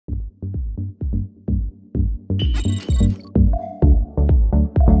Hey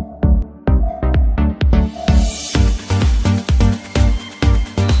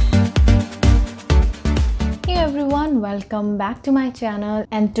everyone, welcome back to my channel,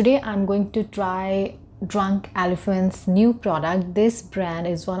 and today I'm going to try Drunk Elephant's new product. This brand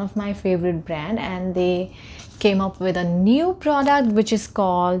is one of my favorite brand, and they came up with a new product which is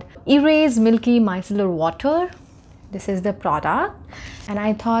called E-Rase Milky Micellar Water. This is the product, and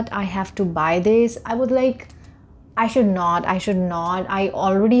I thought I have to buy this. I was like, I should not. I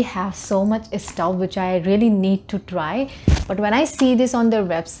already have so much stuff which I really need to try. But when I see this on their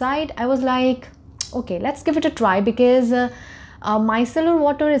website, I was like, okay, let's give it a try, because micellar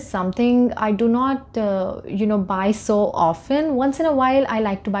water is something I do not buy so often. Once in a while I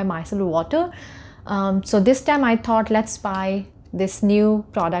like to buy micellar water. So this time I thought, let's buy this new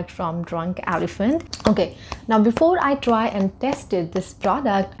product from Drunk Elephant. Okay, now before I try and test this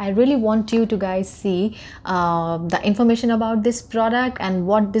product, I really want you to guys see the information about this product and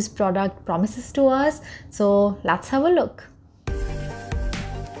what this product promises to us. So let's have a look.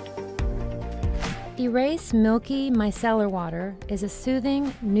 E-Rase Milky Micellar Water is a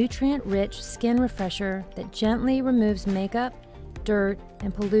soothing, nutrient-rich skin refresher that gently removes makeup, dirt,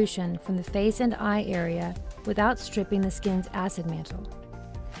 and pollution from the face and eye area without stripping the skin's acid mantle.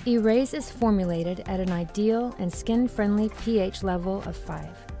 E-Rase is formulated at an ideal and skin-friendly pH level of 5.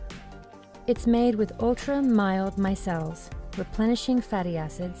 It's made with ultra-mild micelles, replenishing fatty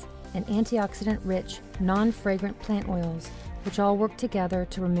acids, and antioxidant-rich, non-fragrant plant oils, which all work together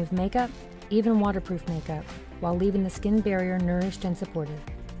to remove makeup, even waterproof makeup, while leaving the skin barrier nourished and supported.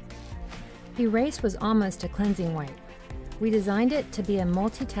 E-Rase was almost a cleansing wipe. We designed it to be a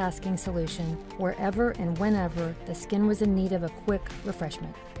multitasking solution wherever and whenever the skin was in need of a quick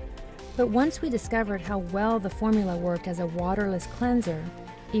refreshment. But once we discovered how well the formula worked as a waterless cleanser,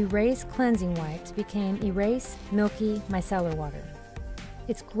 E-Rase cleansing wipes became E-Rase Milky Micellar Water.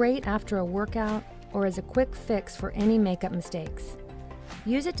 It's great after a workout or as a quick fix for any makeup mistakes.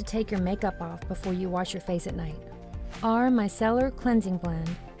 Use it to take your makeup off before you wash your face at night. Our Micellar Cleansing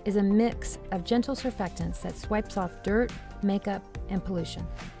Blend is a mix of gentle surfactants that swipes off dirt, makeup, and pollution.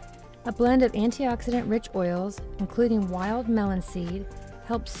 A blend of antioxidant-rich oils, including wild melon seed,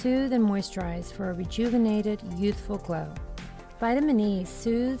 helps soothe and moisturize for a rejuvenated, youthful glow. Vitamin E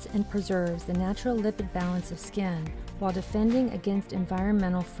soothes and preserves the natural lipid balance of skin while defending against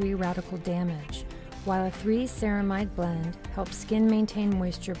environmental free radical damage, while a 3-ceramide blend helps skin maintain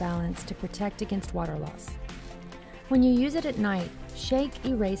moisture balance to protect against water loss. When you use it at night, shake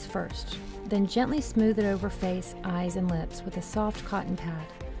E-Rase first, then gently smooth it over face, eyes, and lips with a soft cotton pad.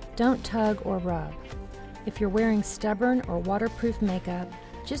 Don't tug or rub. If you're wearing stubborn or waterproof makeup,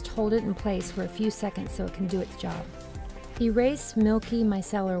 just hold it in place for a few seconds so it can do its job. E-Rase Milky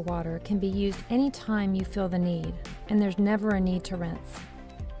Micellar Water can be used anytime you feel the need, and there's never a need to rinse.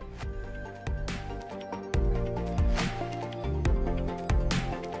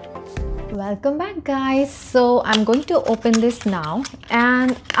 Welcome back, guys. So I'm going to open this now,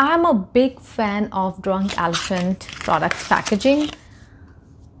 and I'm a big fan of Drunk Elephant products packaging.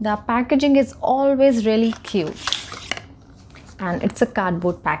 The packaging is always really cute, and it's a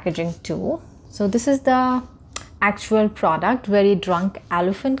cardboard packaging too. So this is the actual product, very Drunk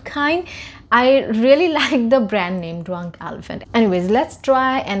Elephant kind. I really like the brand name Drunk Elephant. Anyways, let's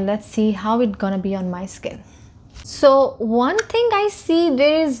try and let's see how it's gonna be on my skin. So one thing I see,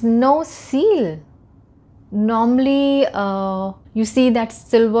 there is no seal. Normally you see that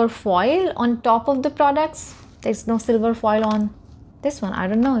silver foil on top of the products. There's no silver foil on this one. I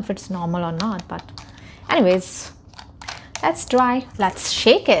don't know if it's normal or not, but anyways, let's try. Let's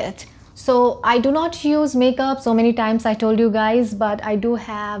shake it. So I do not use makeup so many times, I told you guys, but I do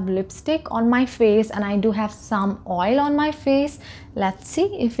have lipstick on my face and I do have some oil on my face. Let's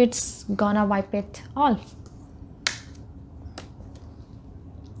see if it's gonna wipe it all.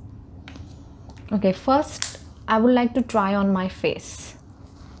 Okay, first I would like to try on my face.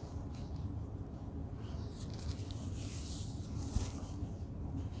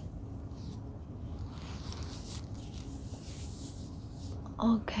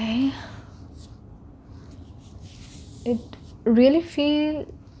 Okay, it really feels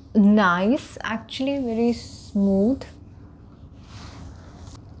nice, actually very smooth.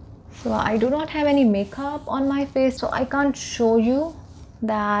 So I do not have any makeup on my face, so I can't show you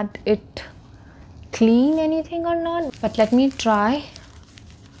that it clean anything or not, but let me try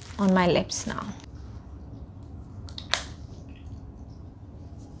on my lips now.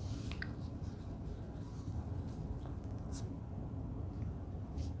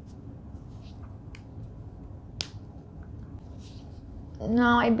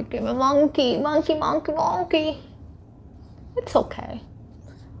 Now I became a monkey. It's okay.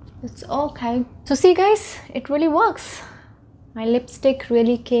 It's okay. So see guys, it really works. My lipstick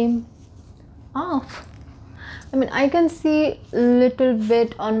really came off. I mean, I can see a little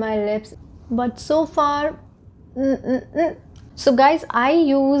bit on my lips, but so far So guys, I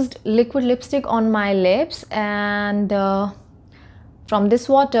used liquid lipstick on my lips, and from this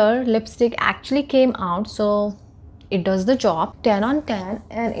water lipstick actually came out, so it does the job. 10 on 10.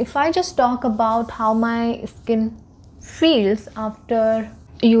 And if I just talk about how my skin feels after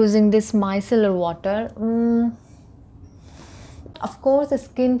using this micellar water, of course the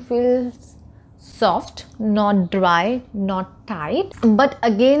skin feels soft, not dry, not tight. But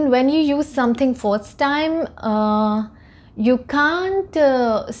again, when you use something first time, you can't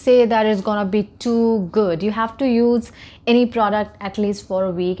say that it's gonna be too good. You have to use any product at least for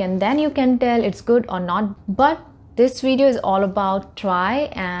a week, and then you can tell it's good or not. But this video is all about try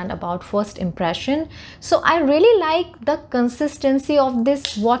and about first impression. So I really like the consistency of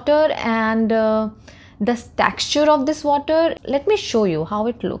this water and the texture of this water. Let me show you how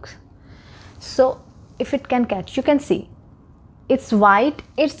it looks. So if it can catch, you can see it's white,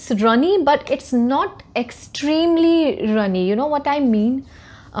 it's runny, but it's not extremely runny. You know what I mean?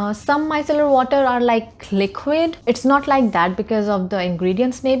 Some micellar water are like liquid. It's not like that because of the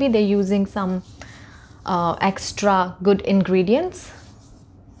ingredients. Maybe they're using some extra good ingredients.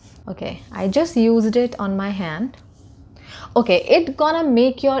 Okay, I just used it on my hand. Okay, it's gonna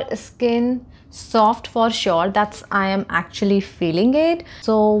make your skin soft for sure. That's I am actually feeling it.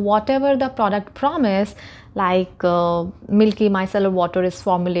 So whatever the product promise, like Milki micellar water is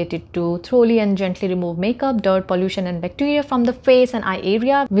formulated to thoroughly and gently remove makeup, dirt, pollution and bacteria from the face and eye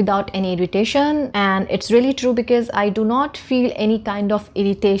area without any irritation. And it's really true because I do not feel any kind of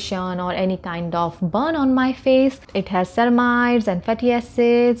irritation or any kind of burn on my face. It has ceramides and fatty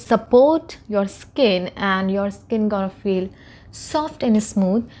acids, support your skin, and your skin gonna feel soft and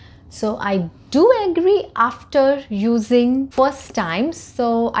smooth. So I do agree after using first time.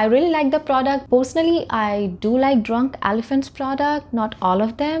 So I really like the product. Personally, I do like Drunk Elephant's product. Not all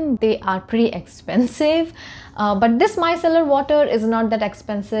of them. They are pretty expensive. But this micellar water is not that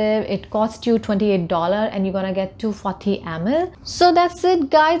expensive. It costs you $28 and you're gonna get 240 ml. So that's it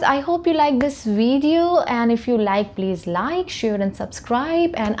guys. I hope you like this video, and if you like, please like, share and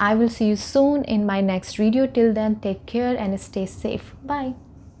subscribe, and I will see you soon in my next video. Till then, take care and stay safe. Bye.